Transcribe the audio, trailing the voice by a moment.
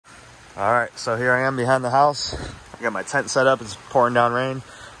All right, so here I am behind the house. I got my tent set up. It's pouring down rain.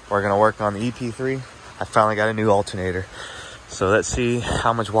 We're gonna work on the EP3. I finally got a new alternator. So let's see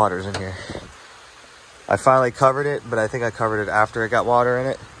how much water is in here. I finally covered it, but I think I covered it after it got water in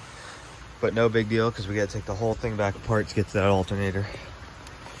it. But no big deal, because we gotta take the whole thing back apart to get to that alternator.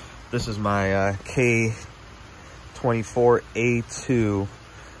 This is my K24A2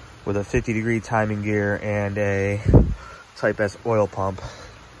 with a 50-degree timing gear and a Type S oil pump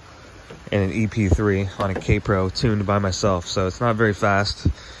and an EP3 on a K-Pro tuned by myself. So it's not very fast,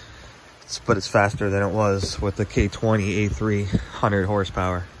 but it's faster than it was with the K20A3 100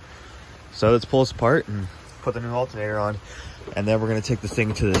 horsepower. So let's pull this apart and put the new alternator on. And then we're gonna take the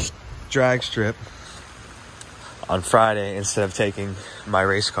thing to this drag strip on Friday instead of taking my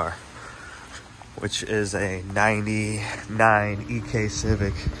race car, which is a 99 EP3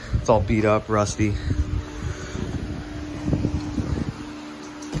 Civic. It's all beat up, rusty.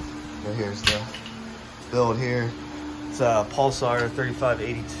 And here's the build here. It's a Pulsar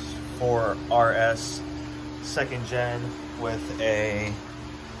 3584 RS, second gen, with a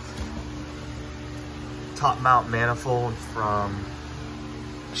top mount manifold from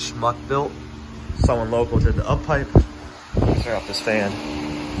Schmuck Built. Someone local did the up pipe. Turn off this fan.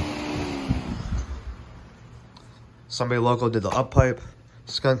 Somebody local did the up pipe.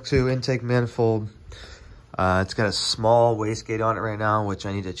 Skunk 2 intake manifold. It's got a small wastegate on it right now, which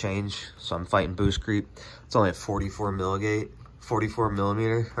I need to change. So I'm fighting boost creep. It's only a 44 millimeter,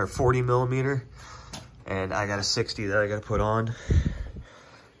 or 40 millimeter. And I got a 60 that I gotta put on.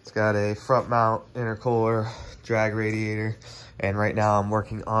 It's got a front mount intercooler, drag radiator. And right now I'm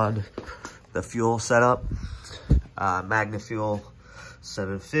working on the fuel setup. Magna Fuel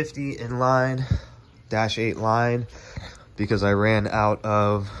 750 inline, -8 line, because I ran out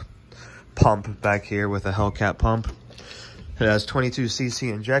of pump back here with a Hellcat pump. It has 22cc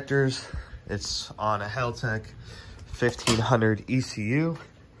injectors. It's on a Helltech 1500 ECU,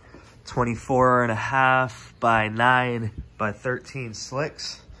 24.5 by 9 by 13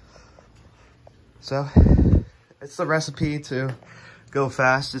 slicks. So it's the recipe to go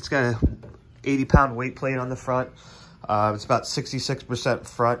fast. It's got a 80-pound weight plate on the front. It's about 66%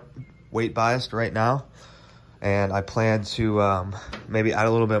 front weight biased right now. And I plan to maybe add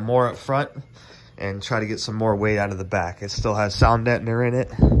a little bit more up front and try to get some more weight out of the back. It still has sound deadener in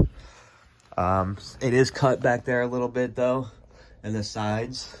it. It is cut back there a little bit though, and the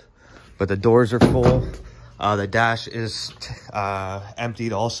sides, but the doors are full. The dash is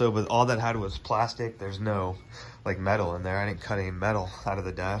emptied also, but all that had was plastic. There's no like metal in there. I didn't cut any metal out of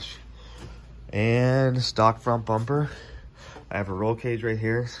the dash. And stock front bumper. I have a roll cage right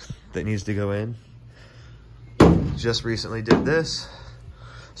here that needs to go in. Just recently did this,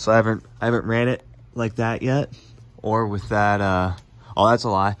 so I haven't ran it like that yet, or with that. Oh, that's a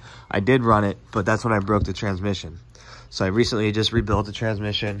lie. I did run it, but that's when I broke the transmission. So I recently just rebuilt the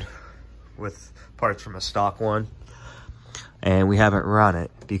transmission with parts from a stock one, and we haven't run it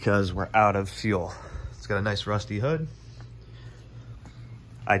because we're out of fuel. It's got a nice rusty hood.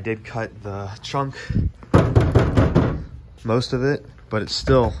 I did cut the trunk, most of it, but it's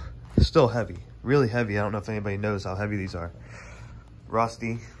still heavy, really heavy. I don't know if anybody knows how heavy these are.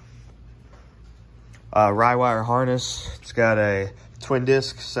 Rusty. Rye wire harness. It's got a twin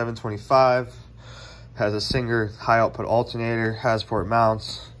disc 725, has a Singer high output alternator, has port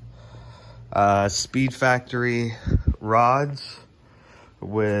mounts, Speed Factory rods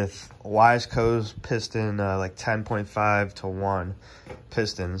with Wiseco's piston, like 10.5 to 1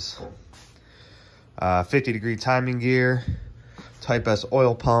 pistons, 50-degree timing gear, Type S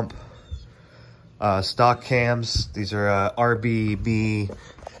oil pump, stock cams. These are RBB3,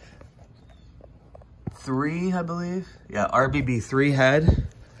 I believe. Yeah, RBB3 head.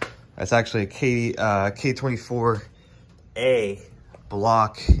 That's actually a K24A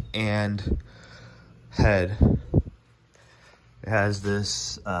block and head. It has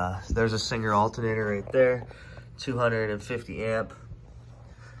this, there's a Singer alternator right there, 250 amp.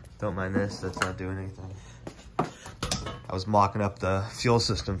 Don't mind this, that's not doing anything. I was mocking up the fuel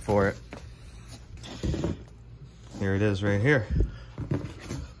system for it. Here it is right here.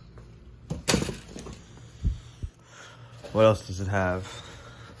 What else does it have?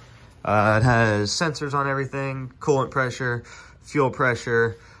 It has sensors on everything, coolant pressure, fuel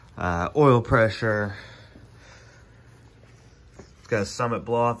pressure, oil pressure. It's got a Summit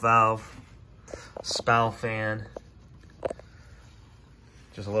blow-off valve, spout fan,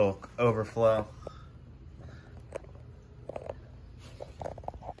 just a little overflow.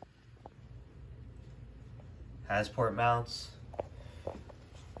 Has port mounts.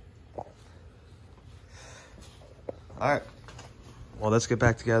 All right, well, let's get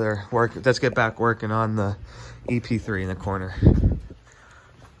back together. Let's get back working on the EP3 in the corner.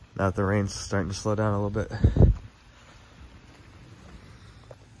 Now that the rain's starting to slow down a little bit.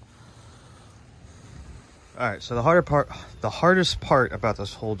 All right, so the hardest part about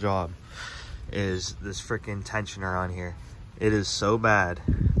this whole job is this freaking tensioner on here. It is so bad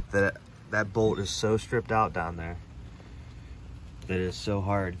that that bolt is so stripped out down there that it is so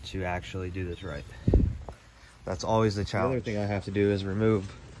hard to actually do this right. That's always the challenge. The other thing I have to do is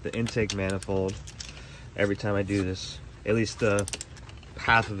remove the intake manifold every time I do this, at least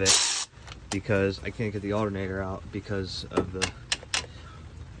half of it, because I can't get the alternator out because of the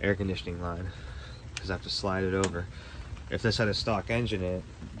air conditioning line, because I have to slide it over. If this had a stock engine in it,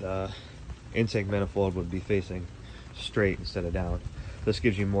 the intake manifold would be facing straight instead of down. This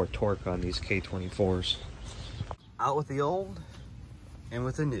gives you more torque on these K24s. Out with the old and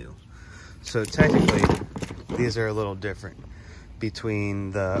with the new. So technically, these are a little different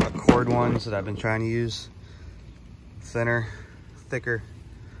between the Accord ones that I've been trying to use. Thinner, thicker.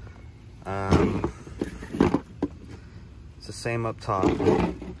 It's the same up top,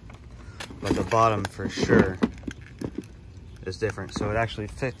 but the bottom for sure is different. So it actually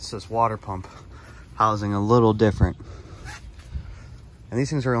fits this water pump housing a little different. And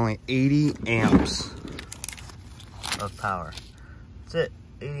these things are only 80 amps of power. That's it,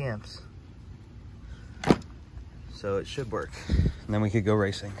 80 amps. So it should work. And then we could go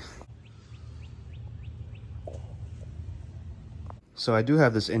racing. So I do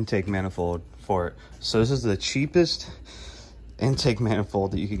have this intake manifold for it. So this is the cheapest intake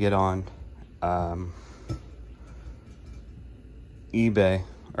manifold that you could get on eBay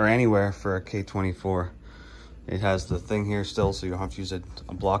or anywhere for a K24. It has the thing here still, so you don't have to use a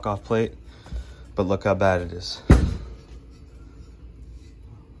block off plate, but look how bad it is.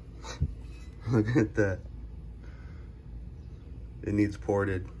 Look at that. It needs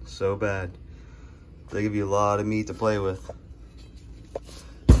ported so bad. They give you a lot of meat to play with.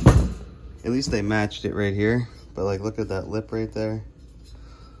 At least they matched it right here, but like look at that lip right there.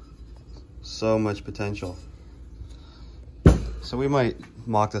 So much potential. So we might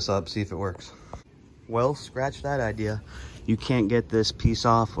mock this up, see if it works. Well, scratch that idea. You can't get this piece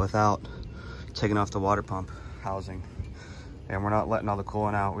off without taking off the water pump housing. And we're not letting all the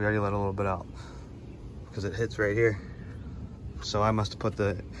coolant out. We already let a little bit out because it hits right here. So I must have put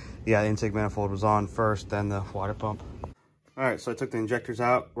the intake manifold was on first, then the water pump. All right, so I took the injectors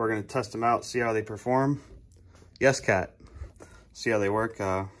out. We're gonna test them out, see how they perform. Yes, Cat. See how they work.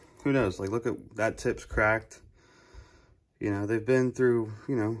 Who knows? Like, look at that tip's cracked. You know, they've been through,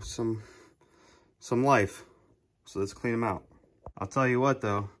 you know, some life. So let's clean them out. I'll tell you what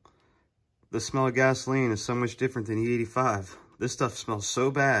though, the smell of gasoline is so much different than E85. This stuff smells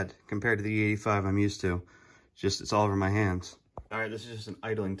so bad compared to the E85 I'm used to. It's all over my hands. All right, this is just an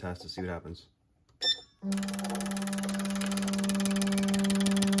idling test to see what happens.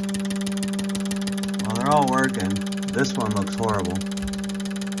 Well, they're all working. This one looks horrible.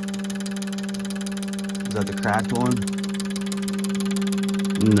 Is that the cracked one?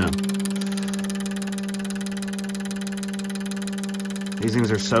 No. These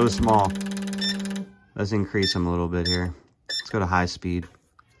things are so small. Let's increase them a little bit here. Let's go to high speed.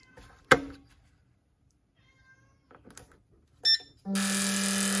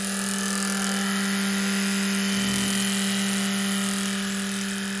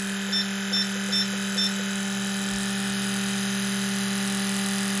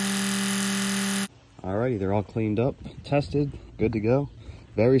 Alrighty, they're all cleaned up, tested, good to go.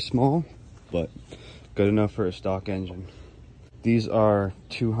 Very small, but good enough for a stock engine. These are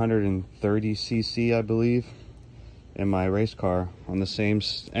 230 cc, I believe. In my race car, on the same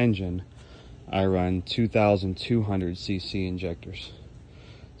engine, I run 2,200 cc injectors.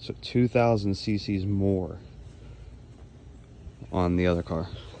 So 2,000 cc's more on the other car.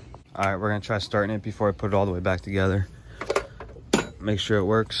 All right, we're gonna try starting it before I put it all the way back together. Make sure it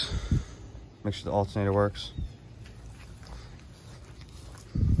works. Make sure the alternator works.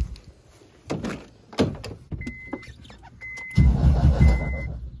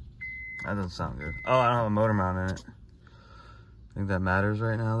 That doesn't sound good. Oh, I don't have a motor mount in it. Think that matters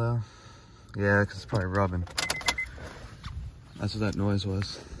right now though? Yeah, because it's probably rubbing. That's what that noise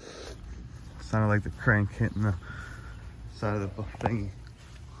was. It sounded like the crank hitting the side of the thingy.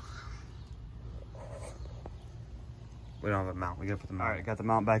 We don't have a mount. We gotta put the mount. All right, got the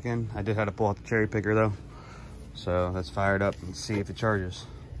mount back in. I did have to pull out the cherry picker though. So let's fire it up and see if it charges.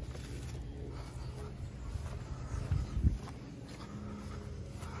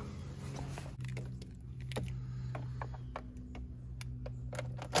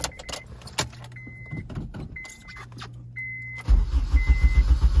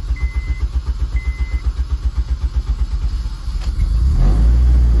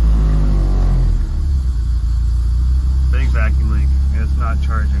 vacuum leak, and it's not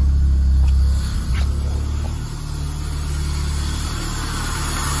charging.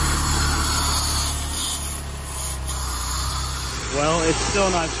 Well, it's still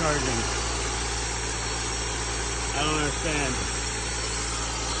not charging. I don't understand.